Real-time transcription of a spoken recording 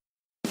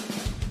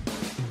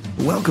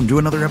Welcome to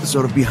another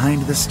episode of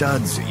Behind the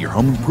Studs, your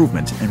home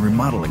improvement and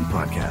remodeling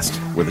podcast,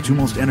 where the two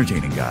most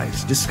entertaining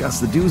guys discuss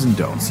the do's and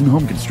don'ts in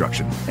home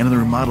construction and in the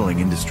remodeling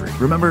industry.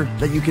 Remember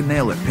that you can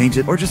nail it, paint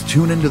it, or just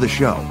tune into the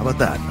show. How about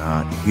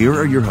that? Here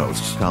are your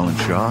hosts, Colin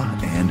Shaw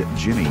and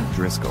Jimmy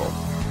Driscoll.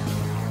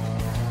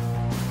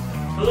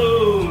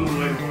 Hello,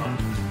 everyone.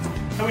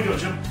 How we doing,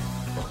 Jim?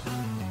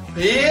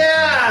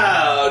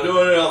 Yeah,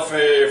 doing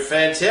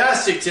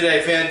fantastic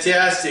today.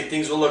 Fantastic.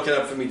 Things were looking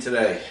up for me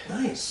today.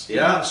 Nice.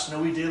 Yeah. A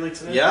snowy day like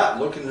today? Yeah,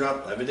 looking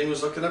up. Everything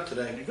was looking up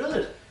today. You're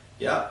good.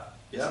 Yeah,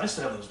 It's yeah. nice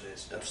to have those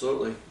days.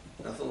 Absolutely.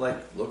 Nothing like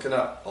looking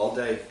up all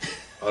day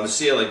on the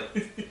ceiling.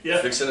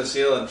 Yeah. Fixing the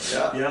ceiling.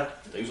 Yeah. Yeah.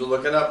 Things were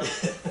looking up.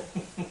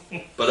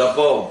 But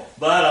boom.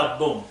 Bada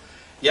boom.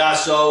 Yeah,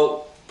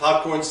 so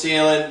popcorn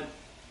ceiling.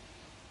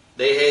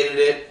 They hated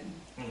it.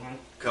 Mm-hmm.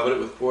 Covered it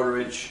with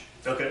 1/4 inch.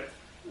 Okay.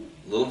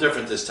 A little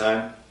different this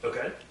time.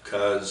 Okay.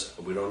 Because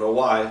we don't know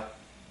why,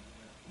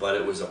 but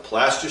it was a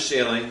plaster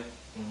ceiling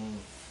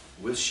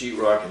with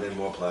sheetrock and then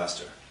more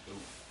plaster.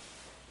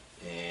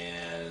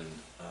 And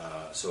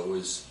so it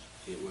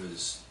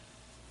was.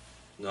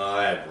 No,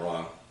 I had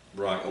wrong.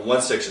 In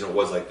one section it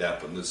was like that,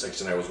 but in the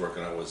section I was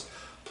working on was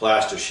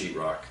plaster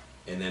sheetrock,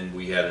 and then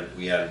we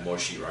added more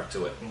sheetrock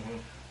to it.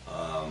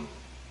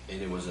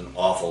 And it was an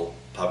awful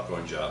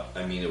popcorn job.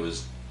 I mean, it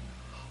was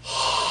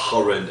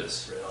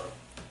horrendous. Really?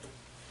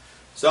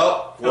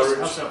 So,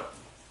 How so?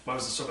 Why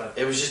was it so bad?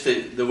 it was just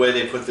the way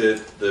they put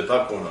the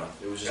popcorn on.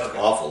 It was just Okay.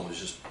 awful.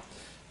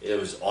 It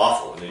was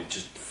awful, and it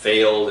just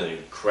failed and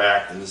it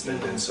cracked and this and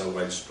that. And so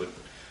I just put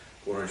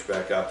 1/4 inch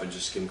back up and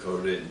just skim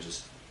coated it and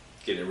just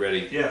getting it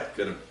ready. Yeah.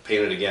 Gonna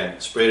paint it again.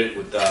 Sprayed it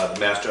with the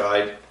Master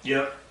Hide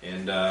Yep.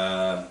 and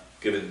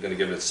gonna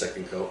give it a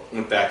second coat.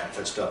 Went back and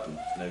touched up and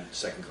then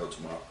second coat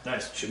tomorrow.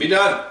 Nice. Should be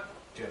done.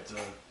 Do you have to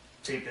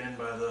tape in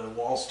by the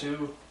walls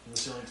too? From the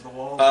ceiling to the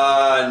wall?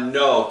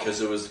 No,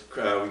 because it was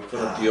we put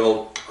up the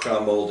old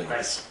crown molding.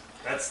 Nice.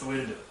 That's the way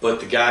to do it. But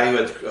the guy who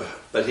had,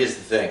 but here's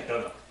the thing.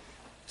 No.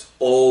 It's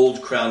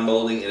old crown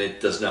molding and it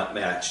does not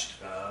match.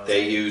 Uh,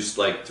 They used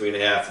like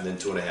 3.5 and then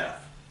 2.5,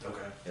 Okay.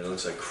 and it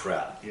looks like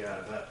crap. Yeah,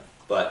 I bet.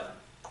 But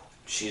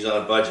she's on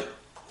a budget.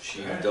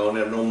 She Okay. don't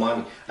have no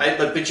money.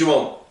 But you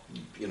won't.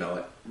 You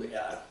know,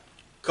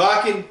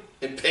 caulking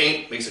and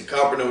paint makes a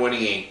carpenter when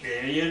he ain't.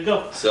 There you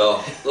go.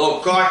 So little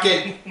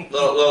caulking,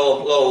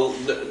 little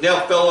nail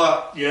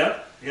filler. Yeah.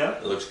 Yeah.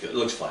 It looks good. It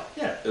looks fine.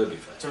 Yeah. It'll be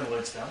fine. Turn the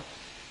lights down.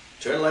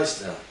 Turn the lights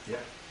down. Yeah.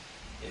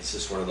 It's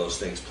just one of those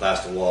things.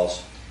 Plaster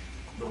walls.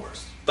 The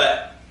worst.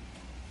 But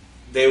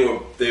they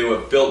were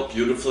built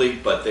beautifully,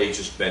 but they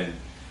just been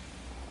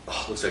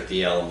looks like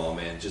the Alamo,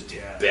 man, just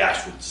Yeah.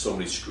 bashed with so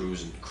many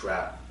screws and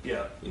crap.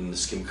 Yeah. And the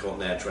skim coat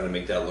and that, trying to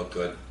make that look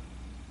good.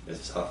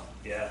 It's tough.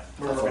 Yeah,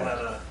 we're working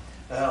on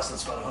a house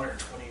that's about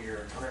 120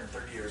 or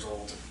 130 years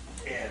old,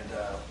 and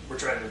we're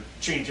trying to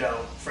change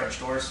out French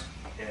doors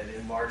and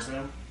enlarge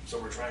them. So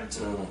we're trying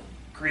to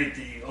create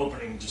the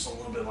opening just a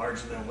little bit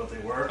larger than what they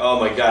were. Oh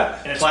my God!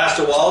 And it's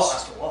Plaster walls.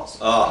 Plaster walls.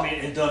 Oh. I mean,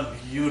 and done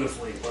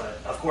beautifully, but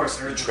of course,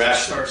 everything Trash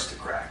just them. starts to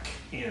crack.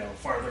 You know,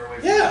 farther away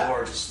from Yeah. the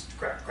door, just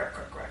crack.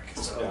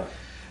 So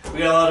Yeah. we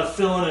got a lot of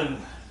filling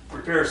and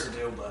repairs to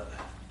do, but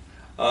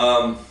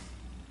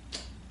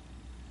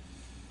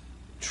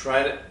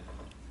Try to.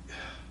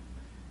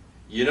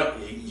 You know,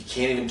 you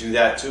can't even do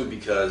that too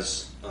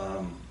because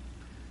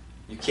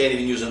you can't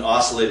even use an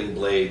oscillating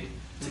blade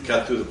to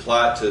cut through the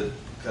plaster.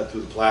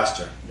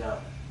 no. I'm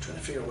trying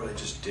to figure out what I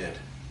just did.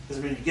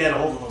 Because I mean, you get a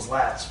hold of those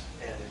lats,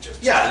 and it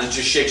just Yeah, and it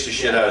just shakes the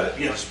shit out of it.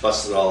 Yeah. It just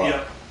busts it all Yeah.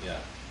 up. Yeah.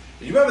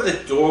 You remember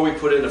the door we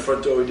put in, the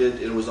front door we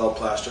did? It was all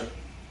plaster.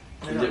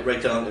 We Yeah. did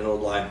right down an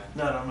old line.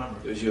 No, I don't remember.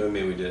 It was you and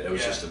me. We did. It was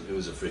Yeah. it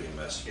was a freaking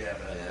mess. Yeah,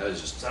 but Yeah, it was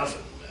just Sounds-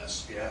 a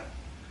mess. Yeah.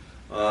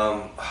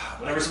 Um,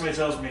 Whenever somebody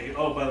tells me,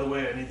 "Oh, by the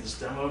way, I need this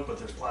demoed, but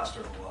there's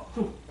plaster," well,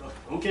 whew,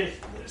 okay.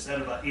 Is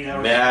that about 8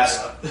 hours?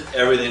 mask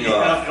everything Yeah.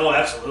 off. Oh,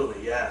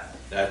 absolutely. Yeah.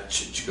 That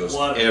shit goes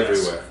What a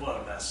everywhere, Mess.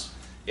 What a mess.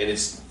 and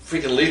it's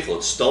freaking lethal.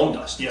 It's stone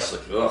dust. It's Yeah.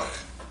 like ugh.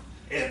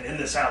 And in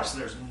this house,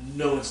 there's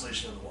no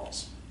insulation in the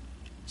walls,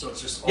 so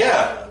it's just all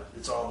Yeah.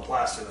 it's all the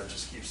plaster that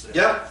just keeps it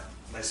Yep.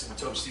 nice and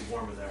toasty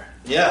warm in there.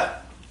 Yeah.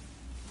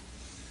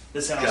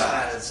 This house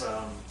God. has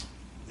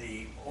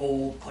the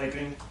old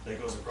piping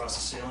that goes across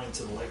the ceiling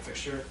to the light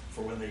fixture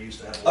for when they used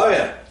to have. Oh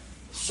yeah.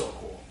 So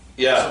cool.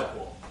 Yeah. So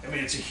cool. I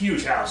mean, it's a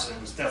huge house, and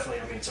it was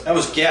definitely. I mean, That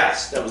was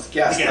gas. That was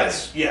gas. The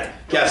gas, light. yeah.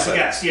 Gas It was the light,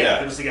 gas, yeah.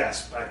 yeah. It was the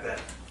gas back then.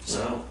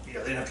 So, yeah, they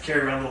didn't have to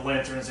carry around little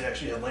lanterns. They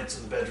actually had lights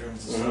in the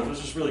bedrooms and stuff. It was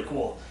just really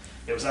cool.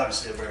 It was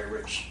obviously a very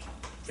rich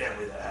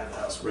family that had the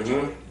house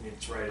originally. I mean,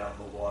 it's right on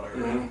the water.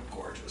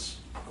 Gorgeous.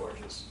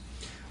 Gorgeous.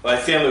 My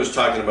family was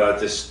talking about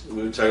this.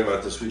 We were talking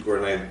about this week where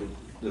I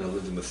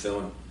lived in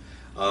Methuen.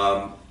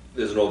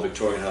 There's an old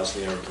Victorian house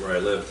near where I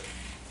lived.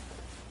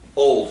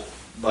 Old,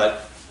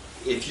 but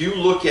if you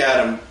look at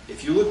them,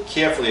 if you look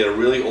carefully at a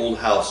really old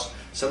house,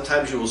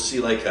 sometimes you will see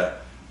like a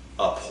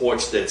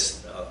porch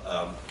that's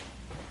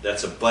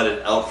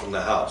abutted out from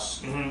the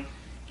house,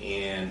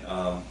 and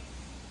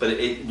but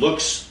it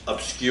looks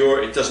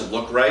obscure. It doesn't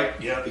look right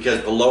Yeah.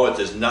 because below it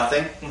there's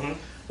nothing.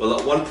 Well,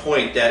 at one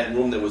point, that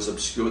room that was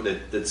obscured,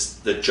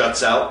 that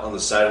juts out on the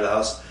side of the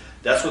house,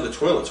 that's where the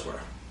toilets were.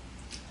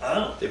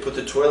 Oh. They put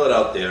the toilet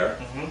out there,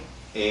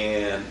 Mm-hmm.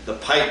 and the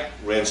pipe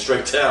ran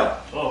straight down.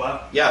 Oh,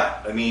 wow. Yeah,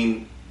 I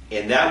mean,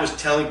 and that was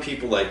telling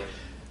people like,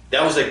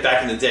 that was like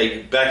back in the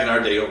day, back in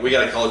our day, we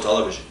got a color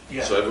television.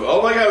 Yeah. So,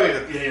 oh my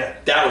God, Yeah.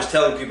 that was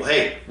telling people,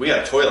 hey, we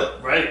got a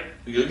toilet. Right.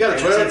 You got a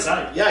And toilet? it's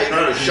inside. Yeah, you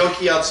don't have a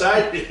shunky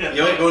outside? Yeah.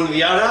 You ain't going to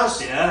the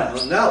outhouse? Yeah.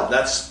 Well, no,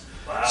 that's...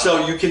 Wow.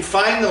 So you can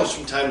find those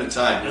from time to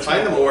time. You That's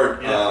find them cool. more...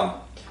 Yeah.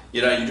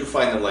 you know, you do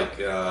find them like...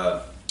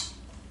 they're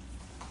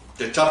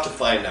tough to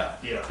find now.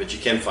 Yeah. But you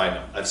can find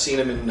them. I've seen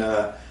them in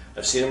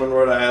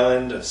Rhode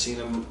Island. I've seen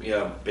them,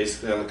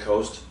 basically on the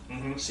coast.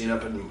 Mm-hmm.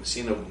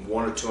 Seen them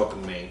one or two up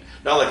in Maine.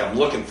 Not like I'm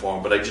looking for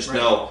them, but I just Right.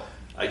 know.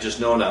 I just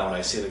know now when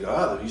I see them. I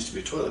go, there used to be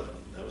a toilet.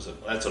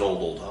 That's an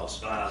old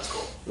house. Ah, that's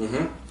cool.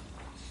 Mm-hmm.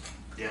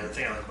 Yeah, the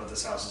thing I like about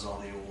this house is all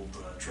the old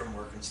trim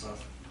work and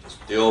stuff.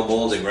 Just, The old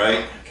molding,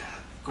 right? God,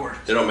 gorgeous.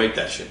 They don't make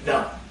that shit.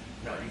 No,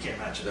 you can't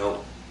match it.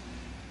 No.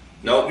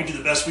 We Nope. do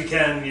the best we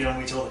can.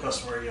 We tell the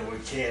customer, we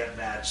can't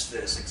match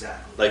this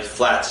exactly. Like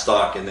flat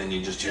stock, and then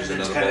you just use And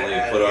then another just molding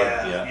kinda you put on.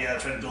 add- Yeah.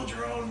 try to build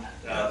your own,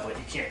 Yeah. but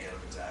you can't get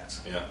them exact.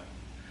 Yeah.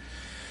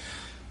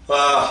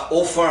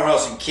 Old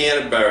farmhouse in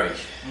Canterbury.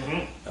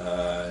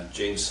 Mm-hmm.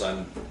 Jane's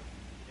son,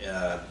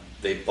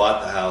 they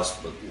bought the house,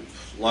 but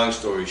long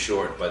story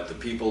short, but the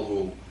people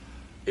who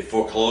it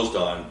foreclosed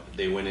on,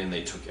 they went in,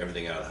 they took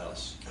everything out of the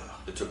house.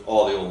 They took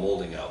all the old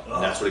molding out,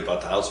 and that's what he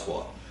bought the house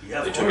for.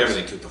 Yeah, they of took course.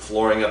 everything, took the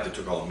flooring up, they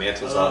took all the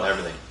mantles out,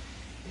 everything.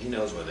 He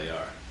knows where they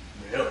are.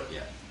 Really?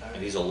 Yeah,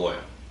 and he's a lawyer.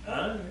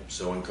 Uh-huh.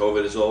 So when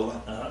COVID is over,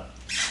 Uh-huh.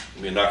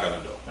 we knock on the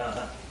door.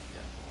 Uh-huh.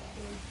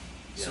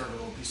 Yeah. Serve a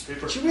little piece of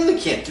paper. But you really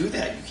can't do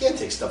that. You can't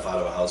take stuff out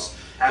of a house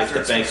After if the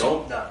it's bank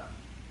sold? No.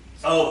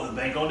 Oh, the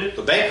bank owned it?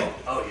 the bank owned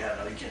it. Oh, yeah,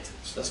 no, you can't.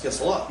 So that's against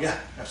the law. Yeah,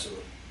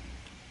 absolutely.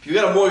 If you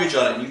got a mortgage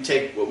on it and you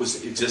take what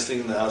was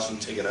existing in the house and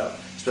you take it out,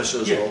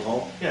 especially as Yeah. an old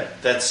home, Yeah.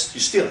 that's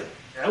you steal it,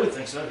 I would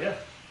think so, yeah.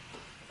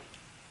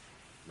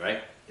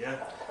 right? Yeah.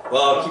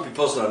 Well, I'll keep you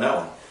posted on that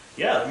one.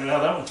 Yeah, let me know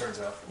how that one turns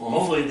out. Mhm.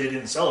 Hopefully they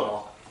didn't sell it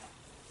all.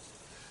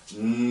 I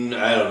don't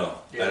know.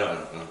 Yeah. I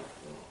don't know.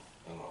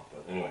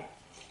 But anyway.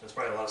 There's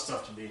probably a lot of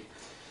stuff to be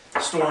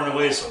storing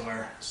away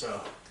somewhere,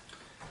 so.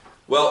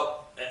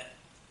 Well,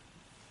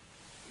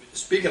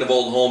 speaking of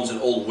old homes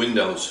and old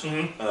windows,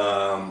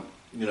 Mm-hmm.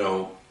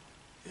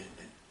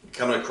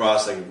 coming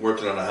across, I'm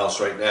working on a house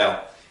right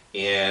now,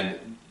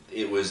 and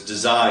it was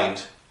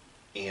designed,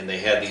 and they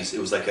had these. It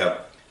was like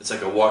it's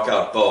like a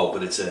walkout bow,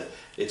 but it's a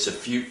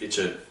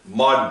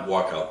modern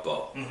walkout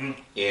bow. Mm-hmm.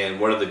 And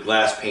one of the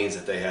glass panes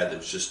that they had, it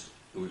was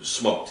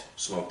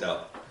smoked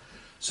out.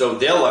 So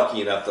they're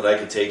lucky enough that I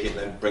could take it and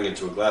then bring it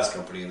to a glass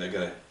company, and they're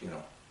gonna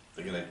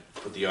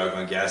put the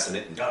argon gas in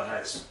it and Oh,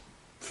 nice.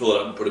 fill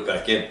it up and put it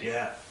back in.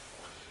 Yeah.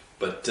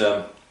 But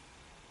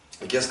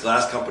I guess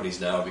glass companies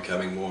now are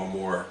becoming more and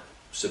more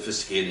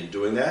sophisticated in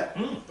doing that.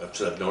 That's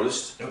what I've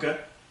noticed. Okay.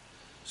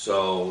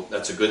 So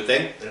that's a good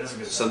thing. That is a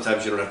good thing.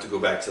 Sometimes you don't have to go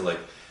back to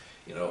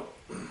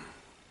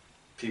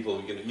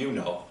people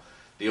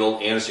the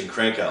old Anderson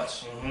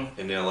crankouts,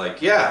 and they're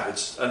like, yeah,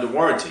 it's under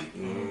warranty.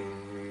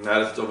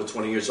 Not if it's over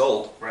 20 years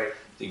old. Right.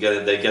 They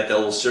get that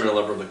little serial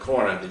number in the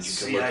corner that you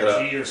can look it up.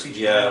 CIG or CGI.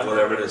 Yeah,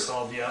 whatever it is. It's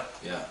called, yeah.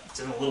 Yeah, It's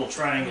in a little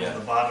triangle Yeah. in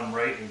the bottom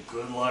right, and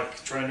good luck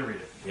trying to read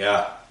it.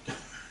 yeah.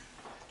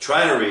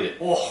 Trying to read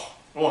it.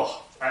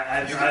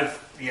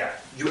 Yeah.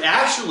 You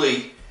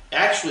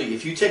actually,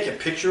 if you take a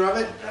picture of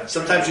it, That's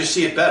sometimes right. you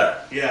see it better.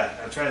 Yeah,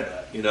 I've tried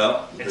that. You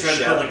know, I the tried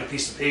to shadow. put like a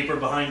piece of paper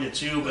behind it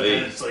too, but Hey.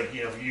 then it's like,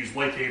 if you use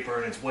white paper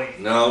and it's white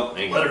No,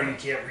 ain't lettering,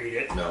 gonna- you can't read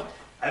it. No.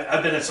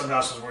 I've been at some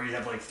houses where you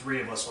have like three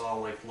of us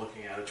all like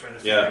looking at it, trying to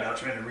figure Yeah. it out,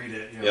 trying to read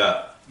it.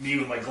 Yeah. Me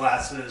with my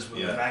glasses,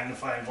 with Yeah. a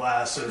magnifying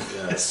glass, and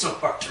Yeah. it's so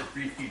hard to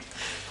read.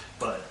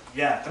 But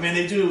yeah, I mean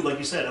they do, like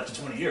you said, up to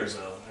 20 years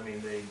though. I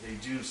mean they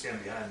do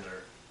stand behind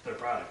their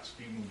products.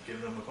 You can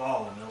give them a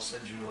call and they'll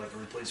send you like a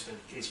replacement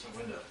casement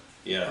window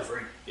Yeah. for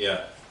free.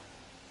 Yeah.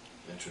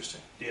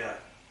 Interesting. Yeah.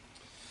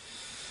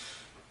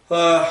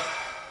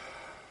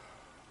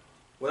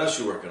 What else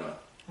you working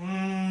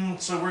on?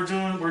 So we're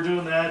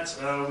doing that.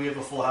 We have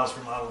a full house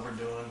remodel we're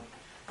doing.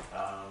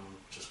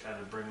 Just kind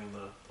of bringing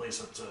the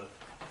place up to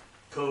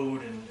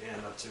code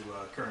and up to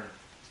current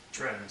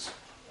trends.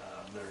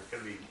 They're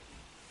going to be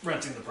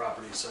renting the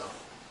property, so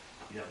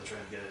they're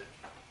trying to get it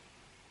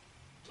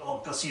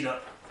all gussied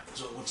up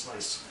so it looks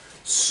nice.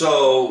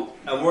 So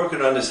I'm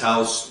working on this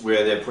house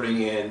where they're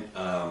putting in.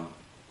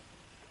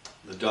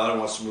 The daughter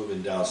wants to move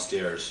in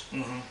downstairs,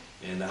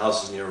 and the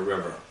house is near a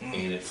river, and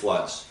it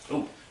floods.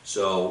 Oh,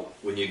 So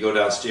when you go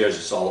downstairs,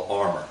 it's all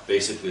armor.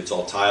 Basically, it's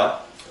all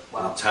tile.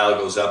 Wow. The tile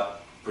goes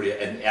up pretty.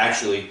 And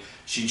actually,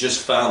 she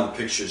just found the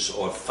pictures,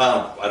 or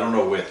found, I don't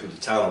know where, through the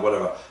town or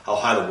whatever, how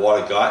high the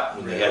water got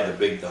when they had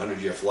the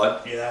 100-year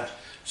flood. yeah,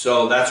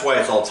 So that's why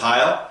it's all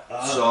tile.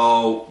 Ah.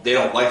 So they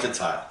don't like the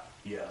tile.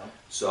 yeah.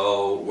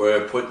 So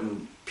we're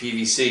putting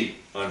PVC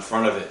on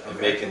front of it and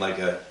Okay. making like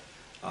a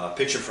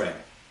picture frame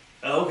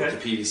Oh, with okay.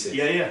 the PVC.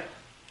 Yeah, yeah.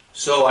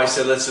 So I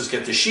said, let's just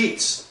get the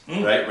sheets,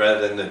 right,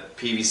 rather than the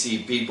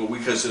PVC bead, but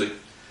because of the,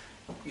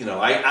 you know,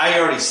 I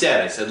already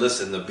said, I said,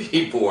 listen, the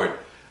bead board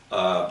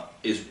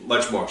is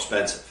much more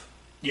expensive.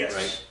 Yes.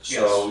 Right? Yes.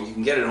 So you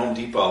can get at Home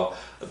Depot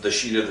the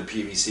sheet of the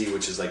PVC,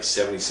 which is like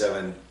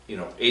 77, you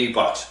know,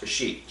 $80 a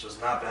sheet. Which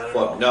is not bad at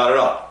Well, all. not at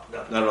all.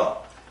 No. Not at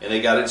all. And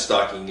they got it in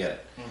stock, you can get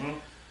it. Mm-hmm.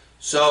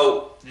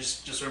 So,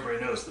 Just so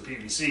everybody knows, the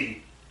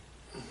PVC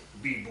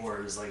bead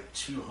board is like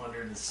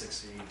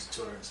 $260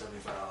 to $275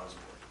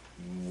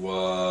 a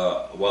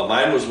board. well,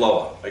 mine was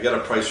lower. I got a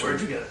price from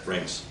Where'd you get it?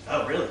 Rings,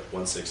 Oh, really?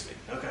 160.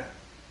 Okay.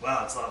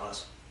 Wow, it's a lot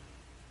less.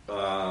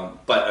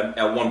 But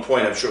at one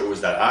point, I'm sure it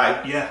was that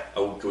high. Yeah.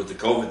 With the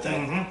COVID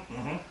thing. Mm-hmm.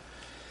 Mm-hmm.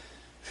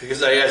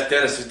 Because I asked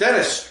Dennis,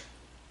 Dennis,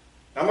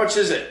 how much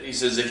is it? He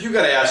says, if you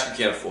got to ask, you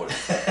can't afford it.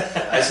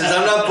 I says,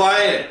 I'm not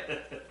buying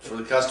it for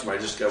the customer. I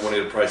just got one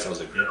at a price. I was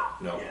like,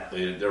 no, Yeah.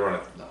 they're on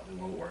it. No, it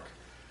won't work.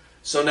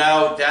 So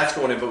now that's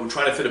going in, but we're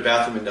trying to fit a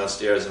bathroom in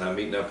downstairs, and I'm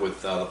meeting up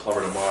with the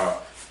plumber tomorrow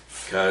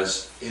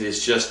because it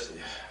is just,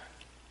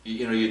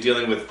 you know, you're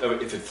dealing with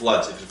if it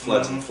floods, and it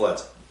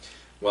floods.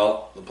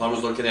 Well, the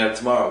plumber's looking at it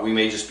tomorrow. We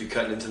may just be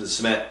cutting into the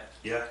cement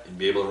Yeah. and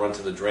be able to run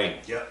to the drain.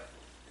 Yep.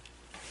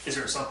 Is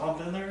there a sump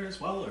pump in there as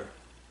well, or?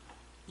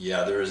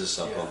 Yeah, there is a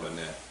sump Yeah. pump in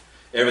there.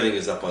 Everything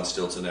is up on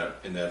stilts in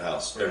that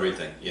house. Really?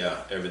 Everything. Yeah,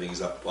 everything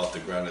is up off the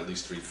ground at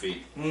least 3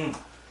 feet. Mm.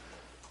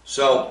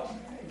 So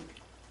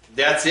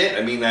that's it.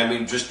 I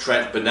mean, just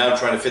trying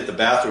to fit the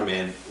bathroom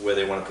in where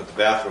they want to put the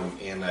bathroom,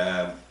 and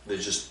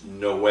there's just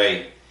no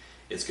way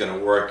it's going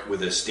to work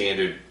with a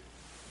standard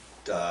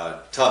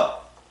tub.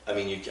 I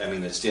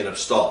mean, a stand-up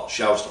stall,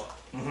 shower stall.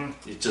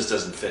 Mm-hmm. It just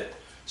doesn't fit.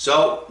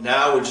 So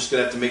now we're just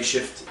going to have to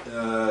makeshift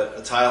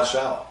a tile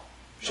shower Oh,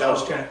 stall.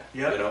 okay.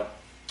 Yep. You know,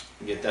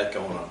 and get that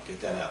going on,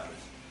 get that happening.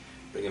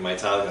 Bringing my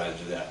tile guy to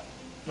do that.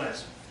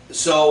 Nice.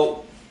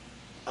 So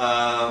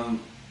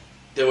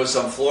there was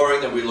some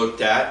flooring that we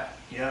looked at.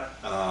 Yeah.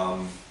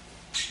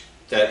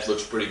 That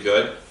looks pretty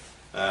good.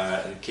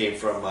 It came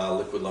from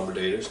Liquid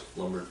Lumberdators.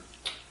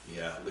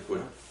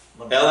 Liquid.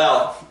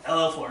 LL.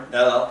 LL floor.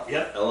 LL.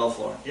 Yep. LL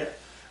flooring. Yep.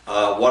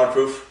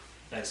 Waterproof.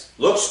 Nice.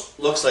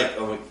 Looks like,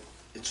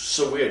 it's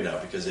so weird now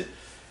because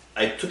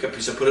I took a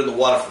piece, I put it in the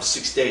water for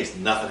 6 days,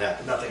 nothing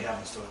happened. Nothing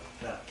happens to it.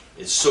 No.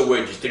 It's so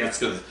weird. You think Yeah. it's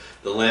gonna,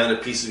 the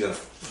laminate piece is gonna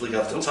flick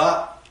off the Nope.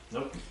 top.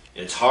 Nope.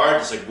 And it's hard.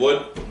 It's like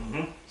wood.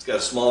 Mm-hmm. It's got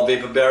a small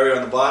vapor barrier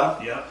on the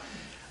bottom. Yep.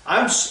 I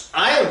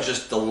am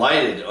just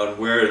delighted on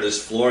where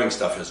this flooring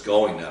stuff is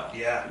going now.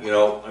 Yeah. You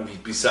know, I mean,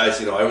 besides,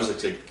 you know, I was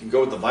like, you can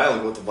go with the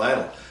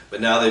vinyl, but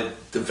now they've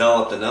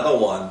developed another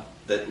one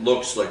that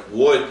looks like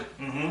wood.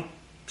 Mm-hmm.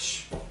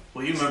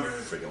 Well, you remember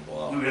Freaking we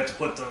wow. would have to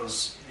put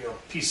those,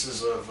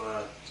 pieces of,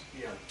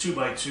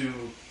 2x2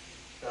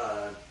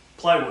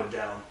 plywood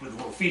down with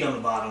little feet on the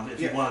bottom if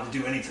Yeah. you wanted to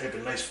do any type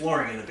of nice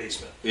flooring in the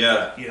basement.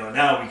 Yeah,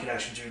 Now we can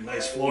actually do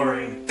nice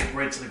flooring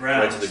right to the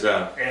ground. right to the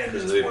ground. And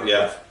 'Cause it's they- waterproof.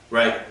 yeah,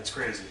 right. It's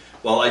crazy.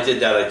 Well, I did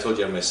that. I told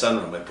you in my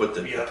sunroom. I put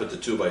the Yeah.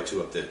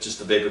 2x2 up there, just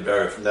the vapor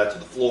barrier from that to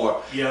the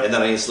floor, Yeah. and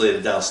then I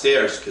insulated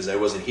downstairs because I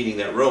wasn't heating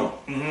that room,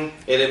 Mm-hmm.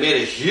 and it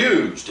made a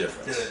huge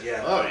difference. Did it?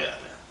 Yeah. Oh yeah, man,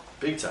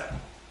 big time.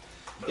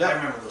 But Yeah. I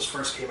remember those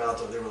first came out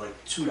though, they were like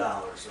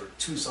 $2 or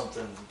two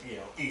something,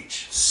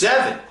 each.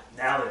 $7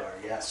 Now they are,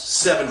 yes.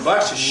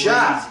 $7 a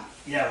shot.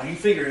 Crazy. Yeah, when you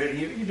figure it,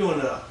 you're doing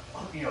a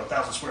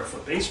 1,000 square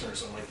foot basement or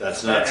something like that.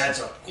 That's That nuts.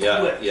 adds up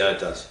quick. Yeah, it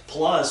does.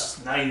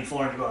 Plus, now you need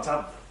flooring to go on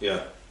top of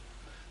it.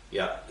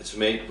 Yeah. It's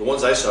made. The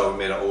ones I saw were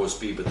made of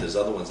OSB, but there's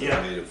other ones that Yeah.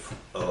 are made of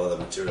other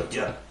material. too.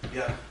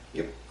 Yeah,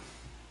 Yep.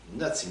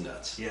 Nutsy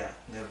nuts. yeah.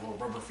 They have little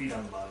rubber feet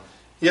on the bottom,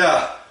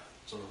 Yeah.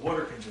 so the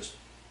water can just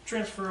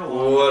transfer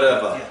along.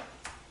 Whatever.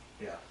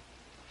 Yeah.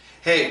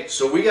 Hey,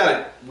 so we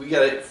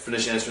gotta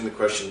finish answering the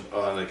question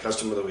on a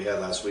customer that we had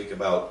last week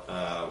about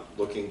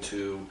looking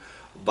to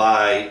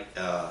buy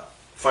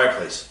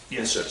fireplace Yes.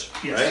 inserts,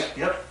 Yes. right?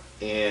 Yep.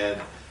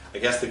 And I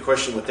guess the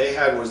question what they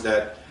had was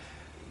that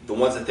the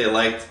ones that they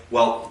liked,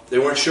 well, they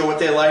weren't sure what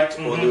they liked,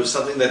 or there was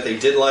something that they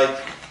did like,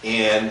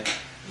 and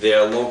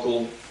their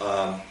local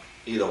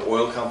either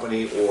oil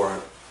company or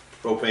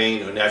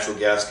propane or natural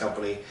gas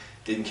company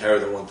didn't carry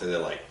the one that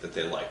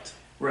they liked.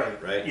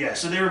 Right. Right. Yeah.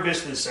 So they were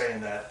basically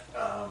saying that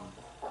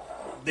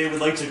they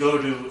would like to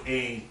go to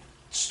a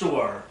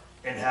store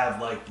and have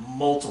like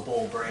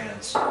multiple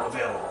brands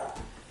available,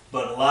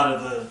 but a lot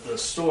of the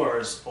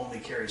stores only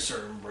carry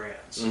certain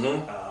brands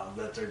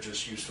that they're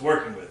just used to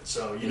working with.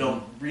 So you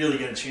don't really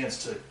get a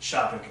chance to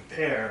shop and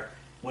compare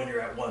when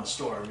you're at one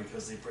store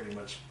because they pretty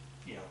much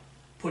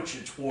put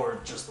you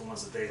toward just the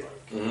ones that they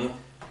like.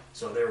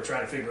 So they were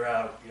trying to figure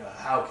out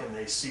how can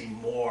they see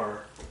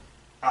more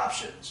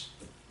options.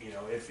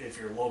 If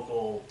your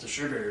local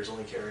distributor is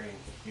only carrying,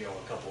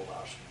 a couple of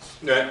options.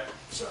 Right.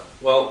 So.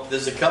 Well,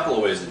 there's a couple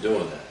of ways of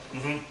doing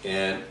that.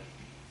 And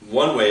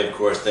one way, of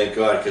course, thank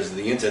God, because of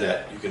the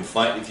internet, you can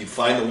find, if you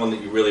find the one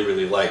that you really,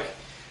 really like,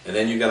 and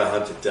then you got to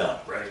hunt it down.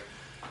 Right.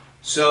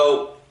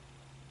 So,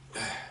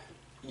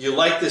 you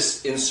like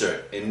this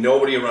insert, and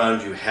nobody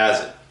around you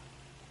has it.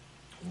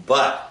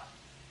 But,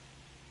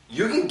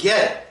 you can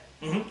get it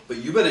but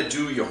you better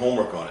do your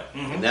homework on it.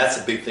 And that's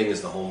the big thing,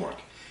 is the homework.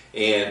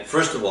 And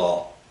first of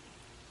all,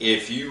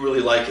 if you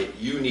really like it,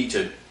 you need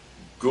to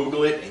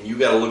Google it, and you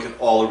got to look at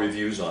all the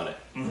reviews on it,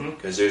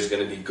 because there's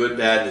going to be good,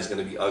 bad, and there's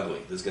going to be ugly.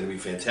 There's going to be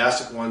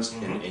fantastic ones,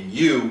 and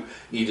you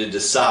need to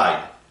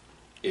decide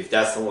if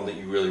that's the one that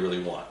you really,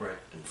 really want. Right.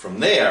 And from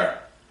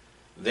there,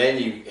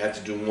 then you have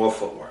to do more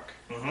footwork.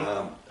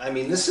 I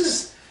mean, this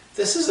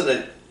isn't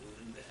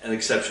an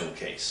exceptional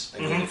case. I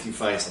mean, if you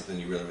find something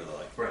you really, really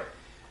like.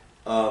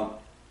 Right.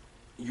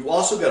 You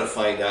also got to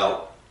find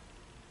out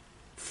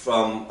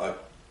from,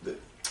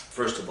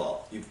 first of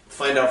all, you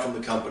find out from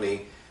the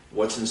company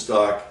what's in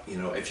stock. You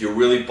know, if you're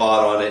really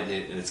bought on it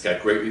and it's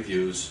got great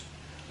reviews.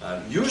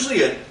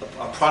 Usually a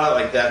product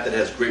like that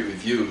has great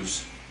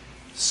reviews,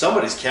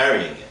 somebody's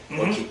carrying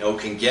it or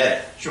can get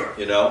it. Sure.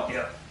 You know?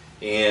 Yeah.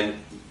 And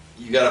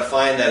you got to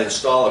find that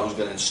installer who's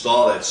going to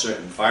install that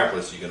certain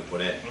fireplace you're going to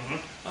put in.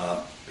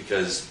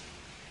 Because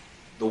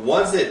the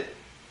ones that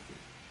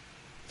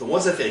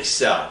they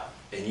sell,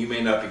 and you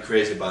may not be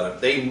crazy about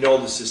it, they know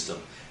the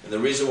system. And the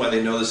reason why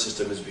they know the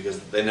system is because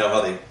they know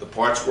how the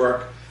parts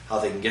work, how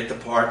they can get the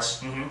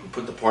parts, you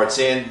put the parts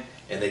in,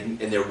 and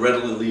they're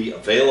readily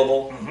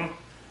available.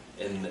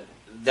 And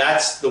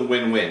that's the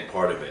win-win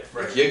part of it.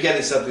 Right. If you're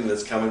getting something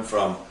that's coming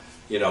from,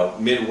 you know,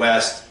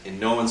 Midwest, and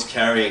no one's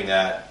carrying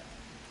that,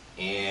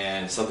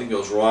 and something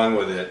goes wrong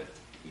with it,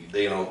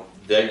 they, you know,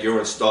 that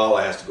your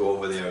installer has to go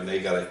over there and they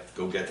got to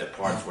go get that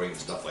part for you and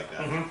stuff like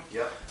that.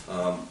 Yeah.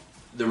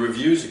 The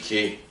reviews are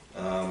key.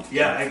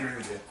 Yeah, I agree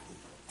with you.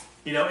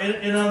 You know,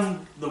 and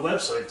on the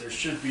website there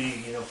should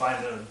be, you know,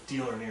 find a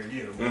dealer near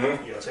you.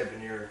 You know, type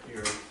in your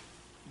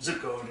zip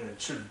code and it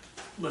should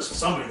list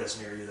somebody that's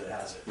near you that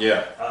has it.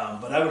 Yeah.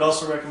 But I would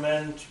also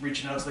recommend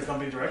reaching out to the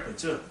company directly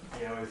too.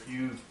 You know, if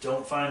you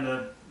don't find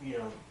a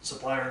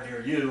supplier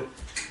near you,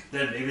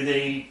 then maybe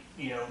they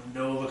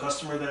know of a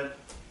customer that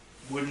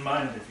wouldn't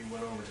mind if you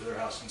went over to their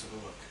house and took a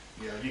look.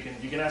 You know,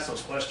 you can ask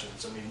those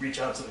questions. I mean, reach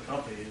out to the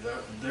company.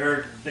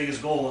 Their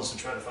biggest goal is to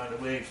try to find a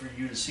way for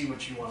you to see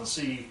what you want to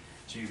see,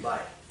 so you buy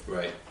it.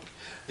 Right.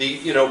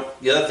 The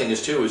other thing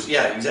is too is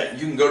exactly.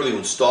 You can go to the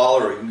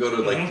installer, or you can go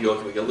to like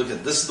the look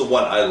at this is the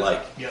one I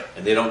like,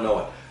 and they don't know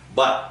it.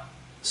 But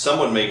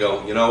someone may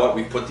go, you know what,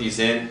 we put these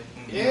in,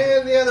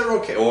 yeah, they're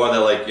okay, or they're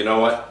like, you know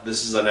what,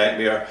 this is a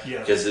nightmare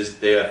because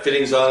they have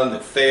fittings on them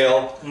that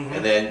fail,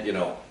 and then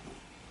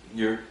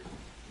you're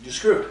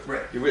screwed.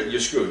 Right. You're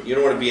screwed. You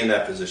don't want to be in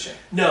that position.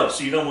 No,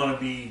 so you don't want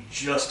to be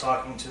just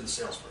talking to the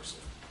salesperson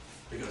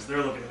because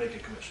they're looking to make a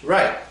commission.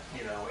 Right.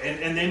 You know,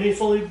 and they may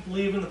fully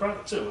believe in the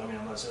product too. I mean,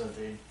 I'm not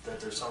saying that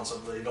they're selling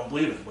something they don't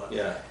believe in, but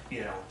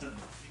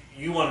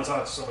you want to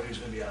talk to somebody who's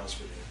going to be honest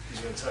with you.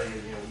 Who's going to tell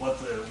you,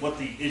 what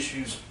the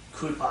issues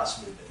could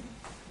possibly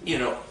be. You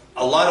know,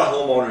 a lot of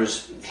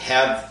homeowners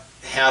have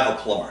a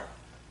plumber.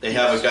 They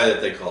have a guy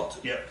that they call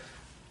to. Yep.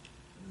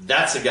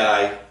 That's a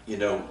guy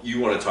you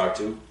want to talk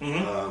to,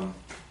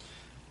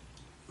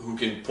 who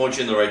can point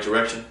you in the right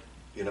direction.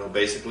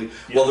 Basically.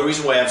 Yep. Well, the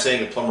reason why I'm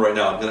saying a plumber right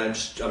now,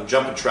 I'm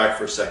jumping track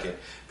for a second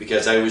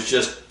because I was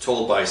just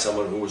told by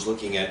someone who was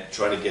looking at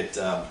trying to get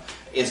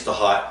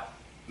InstaHot,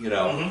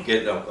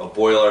 getting a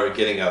boiler,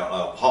 getting a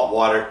hot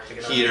water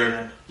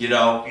heater,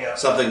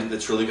 something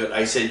that's really good.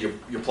 I said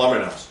your plumber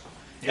knows.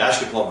 Yep.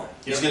 Ask your plumber.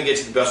 He's going to get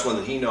you the best one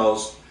that he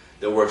knows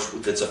that works,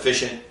 that's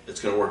efficient, that's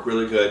going to work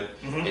really good,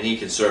 and he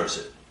can service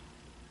it.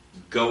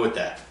 Go with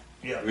that.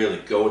 Yeah. Really,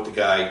 go with the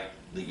guy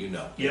that you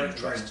know, that you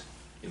trust.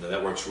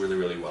 That works really,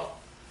 really well.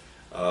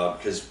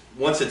 Because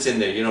once it's in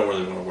there, you don't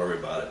really want to worry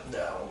about it.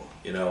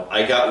 No.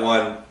 I got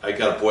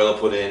a boiler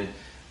put in.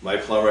 My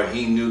plumber,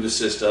 he knew the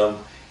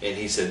system, and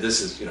he said,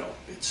 "This is,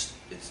 it's."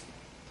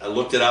 I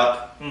looked it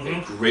up.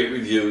 Great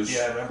reviews.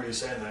 Yeah, I remember you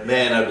saying that.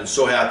 Man, I've been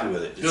so happy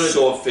with it. It's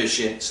so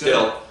efficient.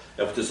 Still,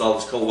 after all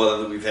this cold weather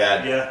that we've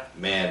had. Yeah.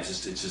 Man,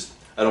 it's just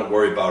I don't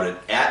worry about it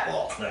at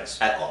all.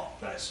 Nice. At all.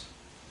 Nice.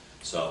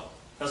 So.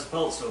 How's the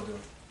pellet stove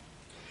doing?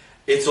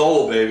 It's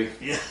old, baby.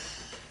 Yeah.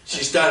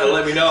 She's starting to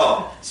let me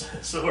know.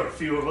 So are a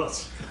few of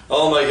us.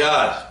 Oh my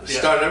God! It's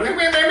starting to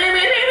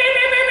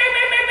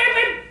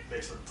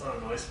makes a ton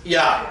of noise.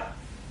 Yeah.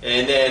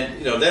 And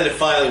then then it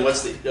finally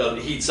once the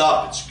heats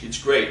up, it's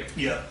great.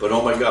 Yeah. But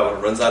oh my God, when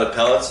it runs out of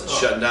pellets, it's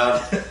shutting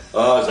down.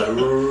 Oh, it's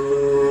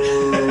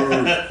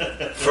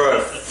like for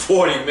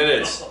 40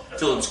 minutes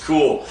till it's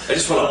cool. I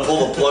just want to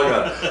pull the plug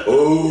on.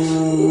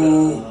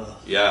 Oh,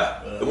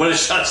 yeah. And when it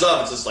shuts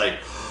off, it's just like,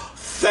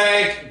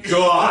 thank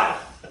God.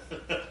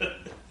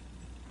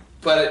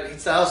 But it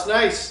heats the house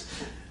nice.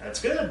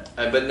 That's good.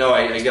 But no,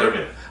 I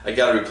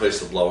gotta replace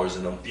the blowers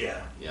in them.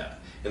 Yeah. Yeah.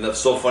 And that's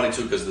so funny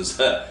too because there's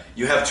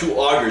you have two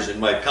augers in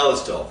my pellet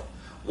stove.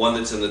 One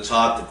that's in the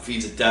top that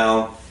feeds it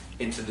down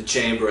into the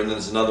chamber, and then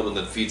there's another one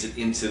that feeds it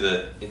into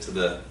the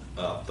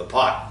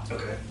pot.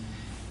 Okay.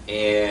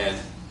 And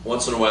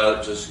once in a while,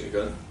 it just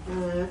goes.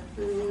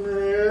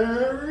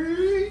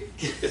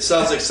 It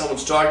sounds like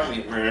someone's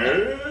talking to me.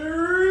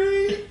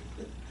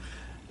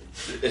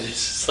 And it's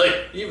just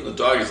like even the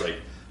dog is like,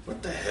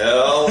 "What the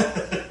hell?"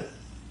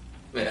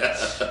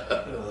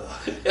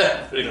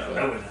 Yeah, pretty funny.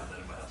 I wouldn't have that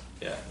in my house.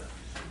 Yeah.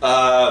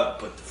 But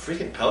the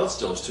freaking pellet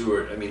stoves too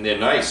are, I mean, they're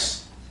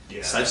nice.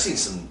 Yeah. So I've seen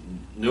some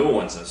new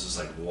ones. I was just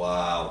like,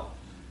 wow,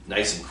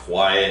 nice and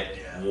quiet,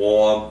 Yeah.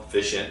 warm,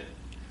 efficient.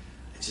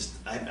 It's just,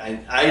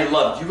 I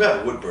love. You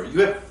have wood burn.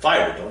 You have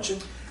fire, don't you?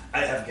 I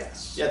have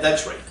gas. Yeah,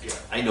 that's right. Yeah.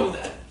 I know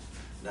that.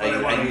 But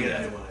I want to knew get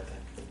that. a new one,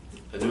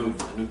 I think. A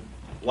new.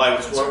 Why?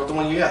 What's wrong with the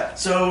one you got?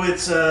 So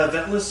it's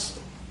ventless,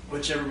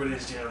 which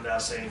everybody's now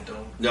saying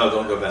don't. No,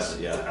 don't go ventless.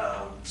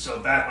 Yeah. So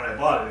back when I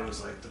bought it, it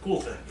was like the cool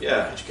thing.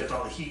 Yeah. Because you get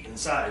all the heat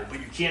inside, but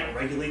you can't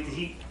regulate the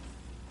heat,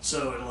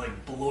 so it'll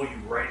like blow you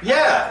right Yeah.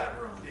 out of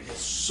that room. It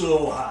gets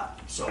so hot,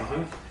 so hot.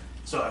 Mhm.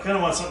 So I kind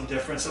of want something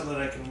different, something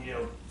that I can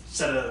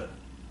set a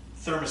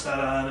thermostat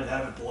on and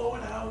have it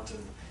blowing out,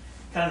 and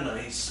kind of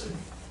nice, and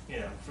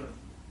for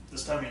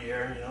this time of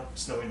year,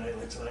 snowy night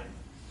like tonight.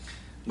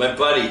 My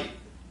buddy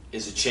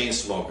is a chain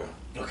smoker,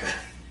 Okay.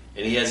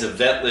 and he has a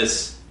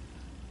ventless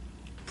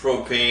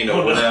propane or Oh,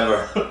 no.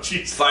 whatever Oh,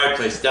 jeez.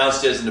 fireplace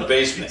downstairs in the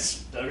basement,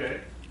 Okay.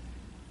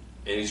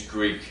 and he's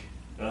Greek,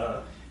 Uh,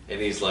 and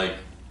he's like,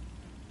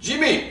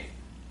 Jimmy,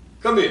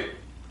 come here,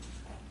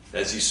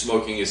 as he's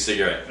smoking his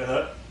cigarette.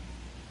 uh-huh.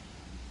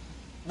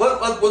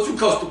 What you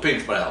cost to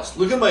paint my house?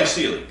 Look at my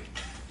ceiling.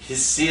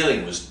 His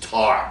ceiling was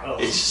tar. Oh.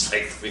 It's just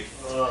like,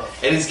 Uh,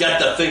 and he's got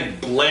the thing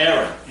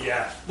blaring.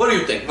 yeah. What do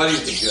you think? How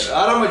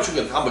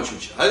much you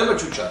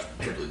charge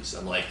me, please?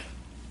 I'm like,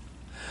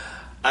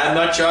 I'm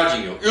not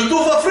charging you. You do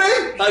for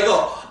free? I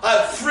go,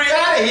 free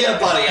out of here,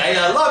 buddy.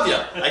 I love you.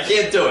 I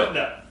can't do it.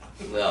 No.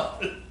 No.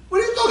 What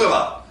are you talking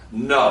about?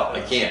 No,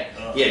 I can't.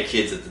 He had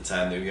kids at the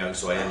time. They were young,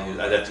 so I'd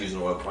have to use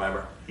an oil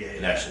primer. Yeah,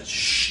 It yeah. actually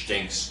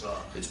stinks.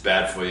 Oh. It's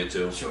bad for you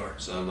too. Sure.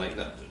 So I'm like,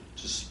 no,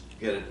 just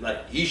get it.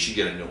 Like, he should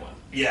get a new one.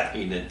 Yeah.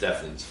 He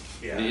definitely.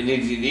 Yeah.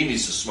 He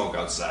needs to smoke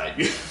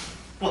outside.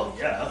 Well,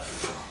 yeah.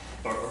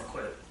 Or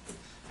quit.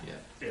 Yeah.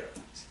 Yeah.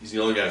 He's the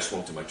only guy who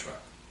smoked in my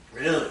truck.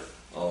 Really?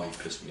 Oh, he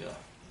pissed me off.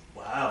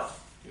 Wow.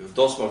 He goes,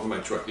 don't smoke in my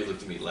truck. He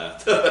looked at me and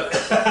laughed.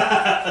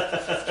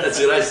 That's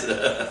it. I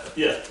said,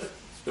 Yeah.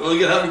 well,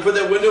 you gonna help me put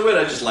that window in?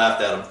 I just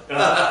laughed at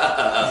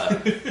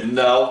him.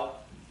 No.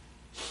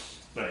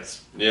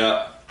 Nice.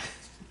 Yeah.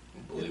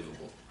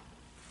 Unbelievable.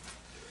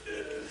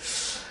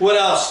 What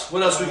else?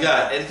 What else we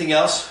got? Anything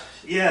else?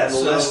 Yeah. On the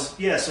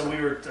list? So we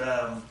were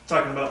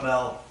talking about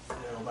Mel,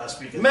 last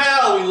week.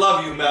 Mel, we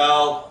love you,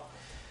 Mel.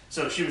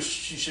 So she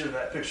shared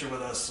that picture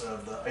with us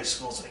of the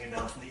icicles hanging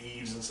down from the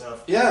eaves and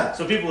stuff. Yeah.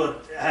 So people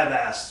have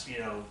asked,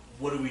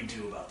 what do we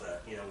do about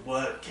that?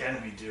 What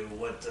can we do?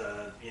 What,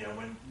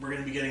 when we're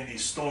going to be getting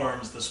these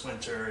storms this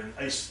winter and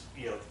ice,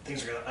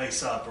 things are going to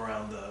ice up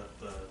around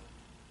the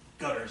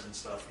gutters and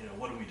stuff.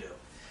 What do we do?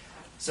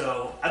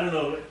 So I don't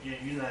know. You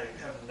and I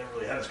have never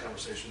really had this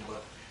conversation,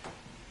 but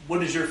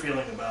what is your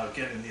feeling about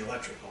getting the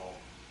electrical,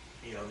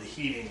 the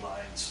heating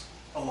lines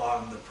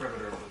along the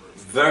perimeter of the roof?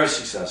 Very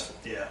successful.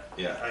 Yeah.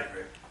 Yeah. I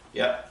agree.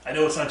 Yeah. I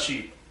know it's not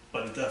cheap,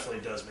 but it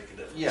definitely does make a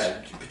difference.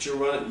 Yeah, but you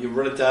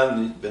run it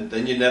down, but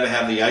then you never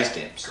have the ice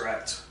dams.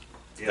 Correct.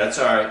 Yeah. That's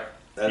all right.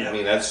 Yeah. I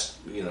mean, that's,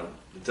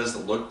 it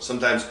doesn't look,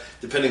 sometimes,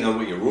 depending on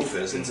what your roof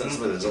is, it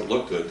doesn't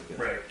look good.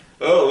 Right.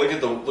 Oh,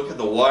 look at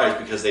the wires,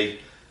 because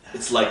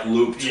it's like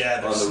looped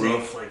Yeah, on the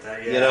roof. like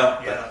that.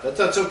 Yeah. Yeah. But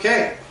that's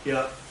okay.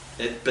 Yeah.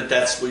 But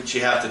that's what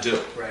you have to do.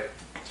 Right.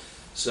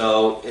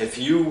 So if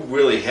you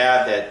really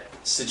have that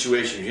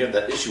situation, you have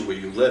that issue where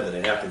you live and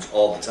it happens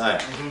all the time,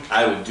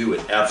 I would do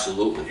it,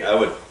 absolutely. Yeah. I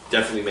would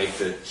definitely make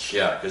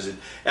because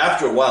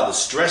after a while, the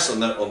stress on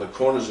the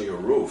corners of your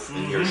roof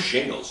and your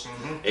shingles,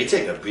 they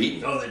take a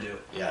beating. Oh, they do.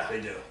 Yeah. They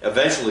do.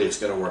 Eventually, it's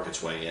going to work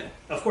its way in.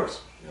 Of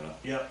course.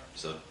 Yeah.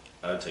 So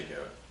I would take care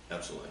of it.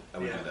 Absolutely, I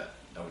would Yeah. do that.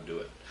 I would do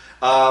it.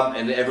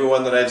 And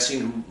everyone that I've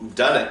seen who's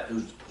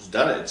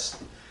done it,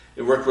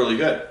 it worked really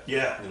good.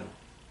 Yeah.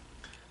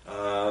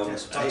 Um,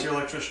 So talk to your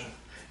electrician.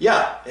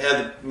 yeah, it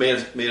had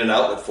made an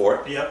outlet for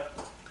it. Yep.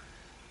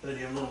 Then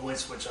you have a little light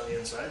switch on the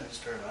inside and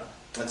just turn it on.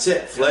 That's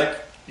it. Flick.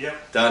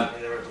 Yep. Done.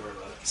 You never have to worry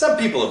about it. Some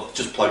people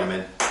just plug them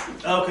in.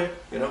 Oh, okay.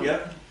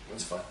 Yep.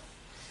 That's fine.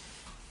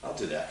 I'll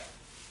do that.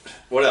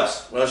 What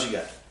else? What else you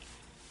got?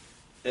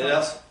 Anything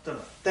else? Done.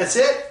 That's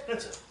it?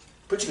 That's it.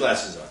 Put your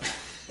glasses on.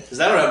 Because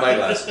I don't have my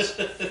glasses.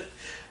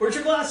 Where's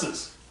your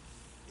glasses?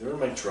 They're in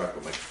my truck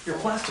with Your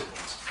plastic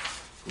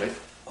ones.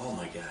 oh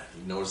my god,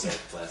 you noticed that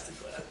plastic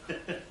glass.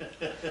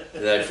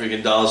 That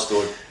freaking dollar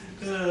store.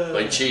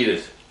 I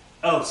cheated.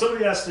 Oh,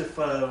 somebody asked if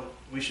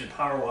we should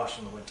power wash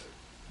in the winter.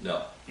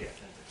 No. Yeah.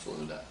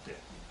 Absolutely not. Yeah.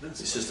 The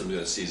system's going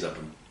to seize up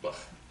and... Ugh.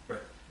 Right.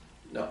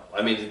 No.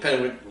 I mean,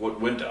 depending what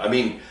winter. I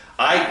mean,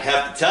 I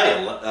have to tell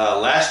you,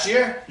 last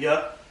year...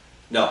 Yep.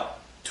 No.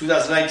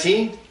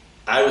 2019,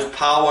 I was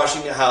power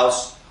washing a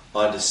house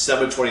on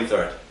December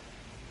 23rd.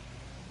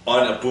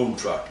 On a boom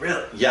truck.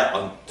 Really? Yeah,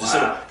 on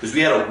December. Wow. Because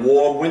we had a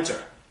warm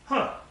winter.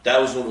 Huh. That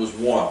was when it was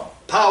warm.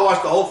 Power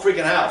washed the whole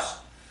freaking house.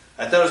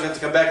 I thought I was going to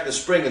come back in the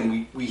spring,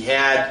 and we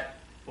had...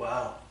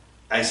 Wow.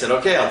 I said,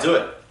 okay, I'll do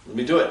it. Let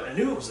me do it. I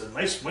knew it was a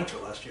nice winter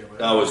last year, but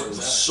I No, it didn't was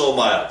know so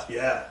mild.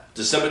 Yeah.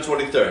 December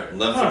 23rd. I'll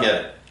never Huh. forget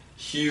it.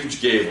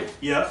 Huge gable.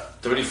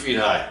 Yep. 30 feet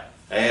high.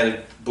 I had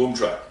a boom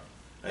truck.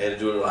 I had to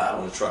do it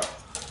on a truck.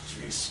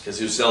 Jeez. because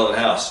he was selling a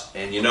house.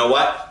 And you know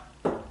what?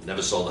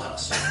 Never sold a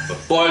house. But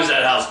boy, was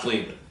that house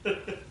clean.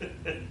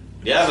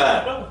 Yeah,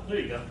 man. Well, there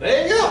you go.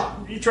 There you go.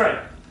 You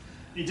tried.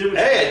 You did what you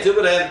Hey, I did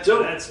what I had to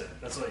do. That's it.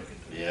 That's all you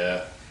can do.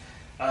 Yeah.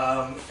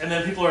 And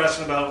then people are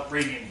asking about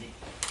radiant heat.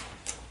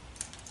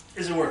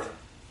 Is it worth it?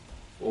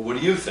 Well, what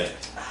do you think?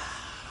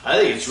 I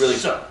think it's really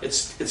So-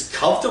 it's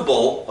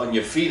comfortable on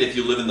your feet if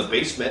you live in the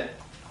basement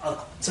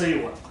I'll tell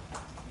you what.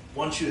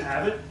 Once you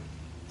have it,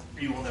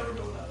 you will never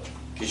go without it.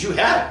 because you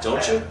have it,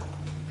 don't you?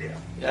 Yeah.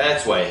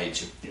 That's why I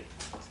hate you. Yeah.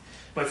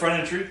 My front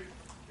entry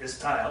is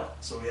tile,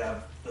 so we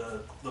have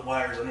the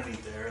wires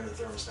underneath there and the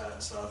thermostat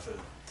and stuff, and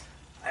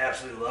I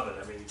absolutely love it.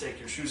 I mean, you take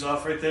your shoes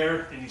off right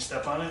there and you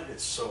step on it,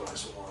 it's so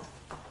nice and warm.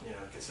 You know,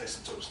 it gets nice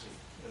and toasty.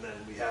 And then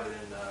we have it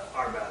in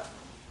our bathroom,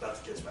 not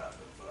the kids'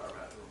 bathroom, but our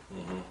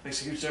bathroom.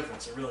 Makes a huge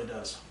difference. It really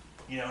does.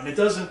 You know, and it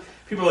doesn't.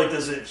 People are like,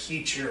 does it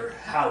heat your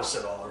house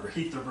at all or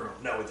heat the room?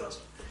 No, it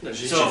doesn't. No,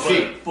 just your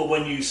feet. But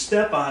when you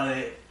step on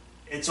it,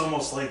 it's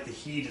almost like the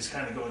heat is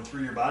kind of going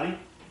through your body,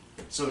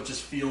 so it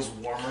just feels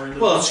warmer in the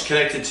Well, room. it's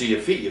connected to your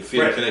feet. Your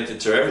feet are Right. connected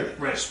to everything.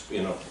 Right.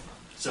 You know.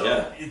 So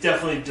Yeah. it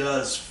definitely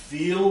does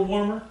feel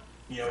warmer,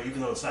 you know, even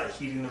though it's not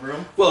heating the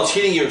room. Well, it's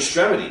heating your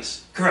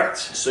extremities. Correct.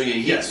 So you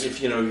heat. Yes.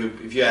 If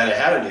if you had a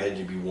hat on your head,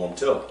 you'd be warm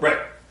too. Right.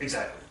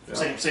 Exactly.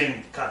 Yeah.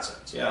 Same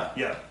concept. Yeah.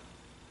 Yeah.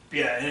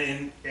 Yeah.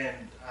 And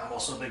I'm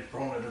also a big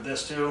proponent of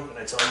this too. And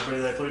I tell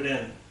everybody that I put it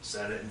in,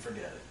 set it and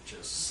forget it.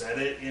 Just set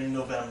it in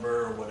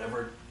November or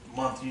whatever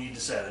month you need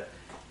to set it,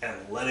 and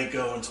let it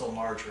go until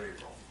March or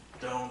April.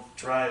 Don't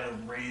try to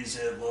raise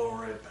it,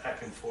 lower it,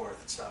 back and forth.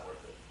 It's not worth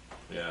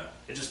it. Yeah.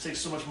 It just takes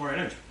so much more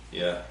energy.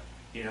 Yeah.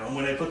 You know, and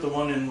when I put the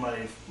one in my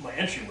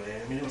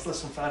entryway, I mean, it was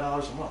less than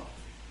 $5 a month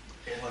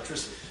in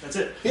electricity. That's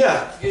it.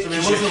 Yeah. I mean, it Because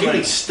wasn't you're heating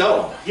like-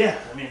 stone. Yeah,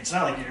 I mean, it's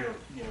not like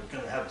you're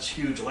going to have this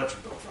huge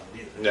electric bill from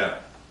it either. Yeah.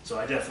 So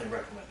I definitely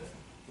recommend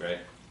it. Right.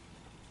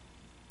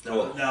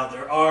 Now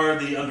there are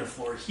the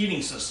underfloor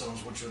heating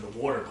systems, which are the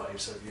water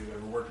pipes. Have you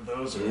ever worked with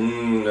those?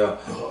 No.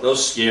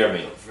 Those scare me.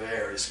 They're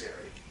very scary.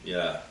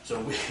 Yeah. So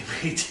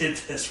we did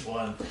this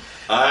one,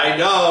 I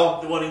know.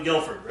 the one in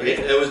Guilford, right?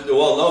 It was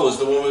no, it was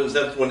the one. Was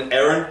that when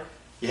Aaron?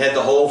 You had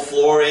the whole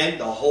floor in,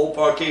 the whole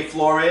parquet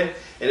floor in,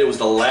 and it was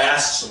the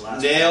last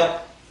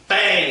nail.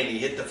 Bang! He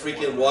hit the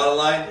freaking water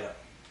line. Yeah.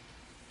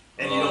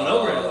 And you don't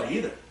know right away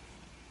either,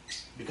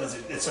 because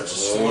it's such a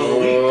slow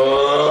leak.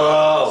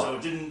 Oh.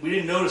 So we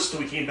didn't notice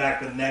till we came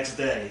back the next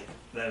day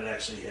that it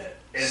actually hit.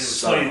 And it was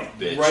Son of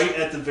funny, a bitch. right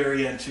at the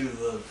very end too,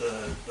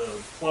 the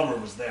plumber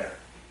was there.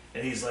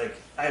 And he's like,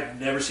 I've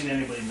never seen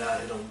anybody not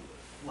hit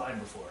a line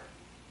before.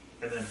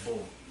 And then boom,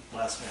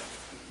 last minute,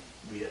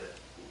 we hit it.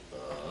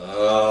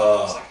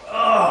 Oh.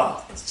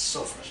 Oh, that's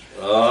so frustrating.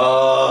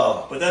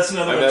 Oh. But that's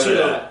another I one remember too.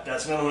 that.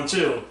 That's another one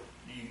too.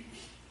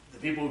 The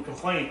people who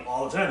complain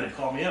all the time, they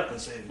call me up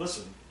and say,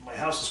 listen, my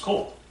house is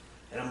cold.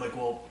 And I'm like,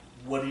 well,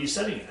 what are you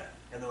setting it at?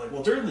 And they're like,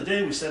 well, during the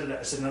day we set it at.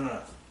 I said, no.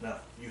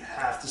 You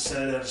have to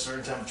set it at a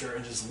certain temperature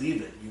and just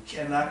leave it. You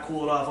cannot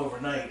cool it off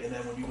overnight, and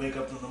then when you wake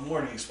up in the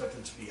morning, expect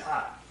it to be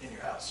hot in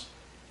your house.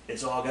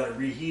 It's all got to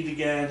reheat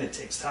again. It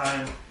takes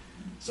time.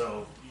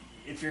 So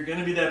if you're going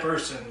to be that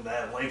person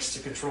that likes to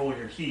control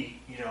your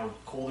heat, you know,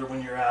 colder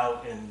when you're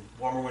out and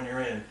warmer when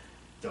you're in,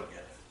 don't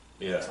get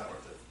it. Yeah. It's not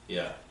worth it.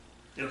 Yeah.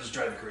 It'll just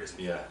drive you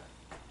crazy. Yeah.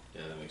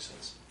 Yeah, that makes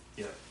sense.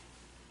 Yeah.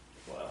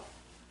 Wow.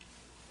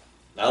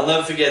 I'll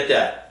never forget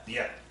that.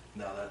 Yeah.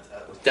 No,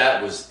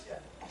 that was.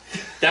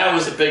 That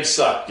was a big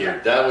suck, dude. Yeah.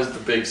 That was the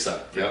big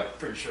suck. Yeah.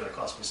 Pretty sure that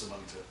cost me some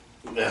money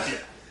too.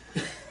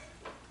 Yeah.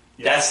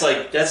 Yeah.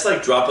 That's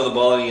like dropping the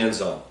ball in the end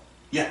zone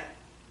Yeah.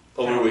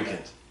 over the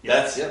weekend. Yeah.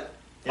 That's it.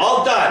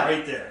 All done.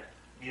 Right there.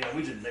 You know,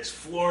 we did nice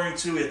flooring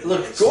too. It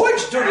Looked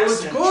gorgeous, dude. It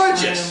looked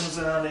gorgeous.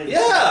 On it.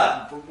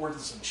 Yeah. Worked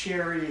with some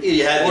cherry.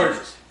 You had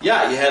gorgeous. you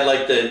had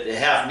like the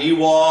half knee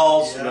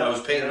walls. Yeah. And I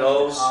was painting Yeah,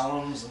 those.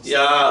 columns and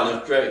Yeah, stuff. it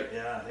looked great.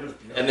 Yeah, it was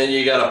beautiful. And then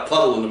you got a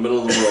puddle in the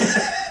middle of the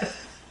room.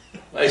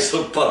 Nice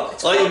little puddle.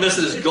 All you're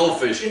missing is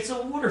goldfish. It's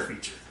a water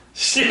feature.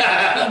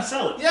 Yeah.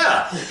 Sell it.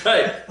 Yeah.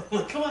 Right.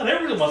 Come on,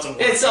 everyone wants a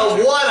water It's a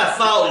feature. water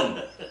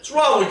fountain. What's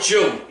wrong with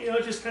you? You know,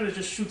 it just kind of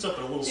just shoots up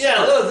in a little.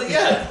 Yeah,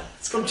 yeah.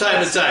 It's from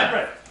time to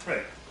time.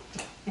 Right.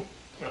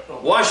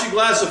 Wash your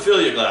glass or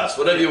fill your glass,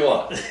 whatever you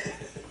want.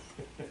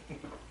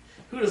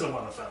 Who doesn't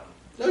want a fountain?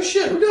 No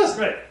shit, who doesn't?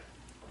 Right.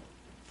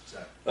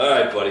 Exactly. All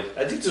right, buddy.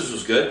 I think this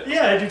was good.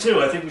 Yeah, I do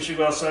too. I think we should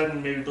go outside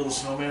and maybe build a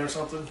snowman or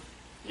something.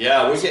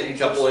 Yeah, we're getting a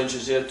couple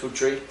inches here, 2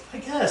 3. I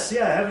guess,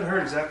 yeah. I haven't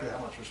heard exactly how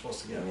much we're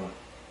supposed to get.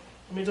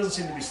 I mean, it doesn't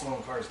seem to be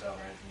slowing cars down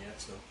or anything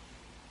yet, so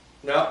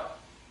Yeah.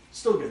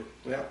 still good.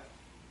 Yeah.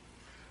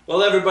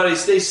 Well, everybody,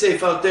 stay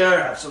safe out there.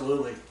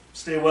 Absolutely.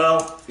 Stay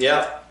well,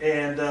 Yeah.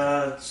 and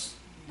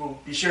we'll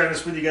be sharing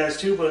this with you guys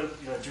too. But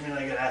you know, Jimmy and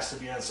I got asked to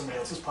be on somebody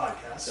else's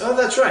podcast, Oh,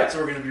 that's right. so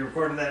we're going to be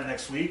recording that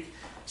next week.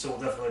 So we'll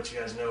definitely let you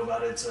guys know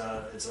about it. It's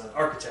an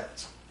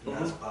architect who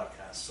has a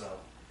podcast, so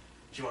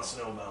she wants to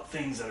know about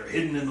things that are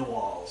hidden in the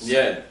walls.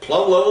 Yeah,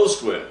 plumb level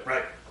square.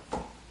 Right.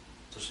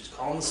 So she's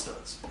calling the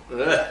studs.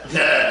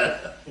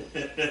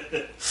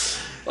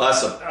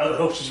 Awesome. I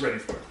hope she's ready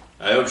for it.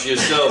 I hope she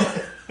is too.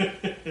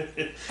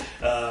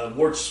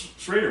 Ward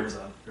Schrader was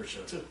on her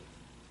show too.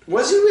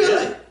 Was he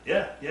really?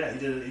 Yeah. He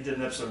did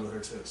an episode with her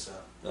too. So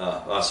Oh,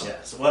 awesome. yeah,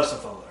 so we'll have some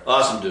fun with her.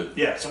 Awesome, dude.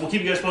 Yeah, so we'll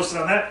keep you guys posted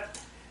on that.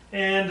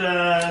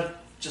 And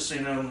just so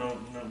you know, no,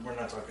 we're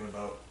not talking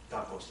about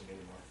composting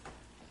anymore.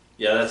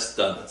 Yeah, that's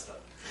done. That's done.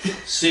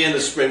 See you in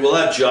the spring. We'll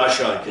have Josh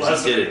on We'll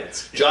have because he did some it.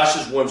 fans. Yeah.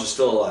 Josh's worms are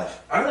still alive.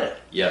 Are they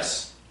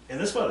Yes. in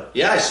this weather?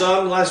 Yeah, I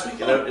saw him last week,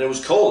 and it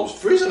was cold. It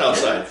was freezing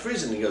outside. Yeah.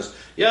 Freezing. He goes,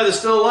 "Yeah, they're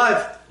still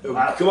alive."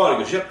 Wow. Come on.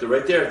 He goes, "Yep, they're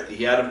right there."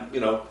 He had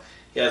them,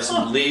 he had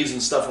some leaves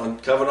and stuff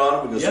covered on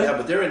them. He goes, Yeah. "Yeah,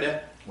 but they're in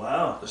there.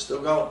 Wow. They're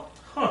still going."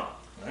 Huh. All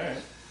right.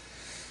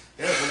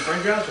 Yeah, we'll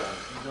bring Josh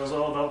on. He knows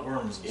all about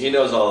worms. And He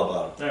knows all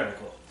about them. stuff. All right,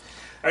 cool.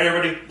 All right,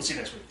 everybody. We'll see you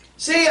next week.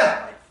 See ya.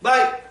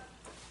 Bye.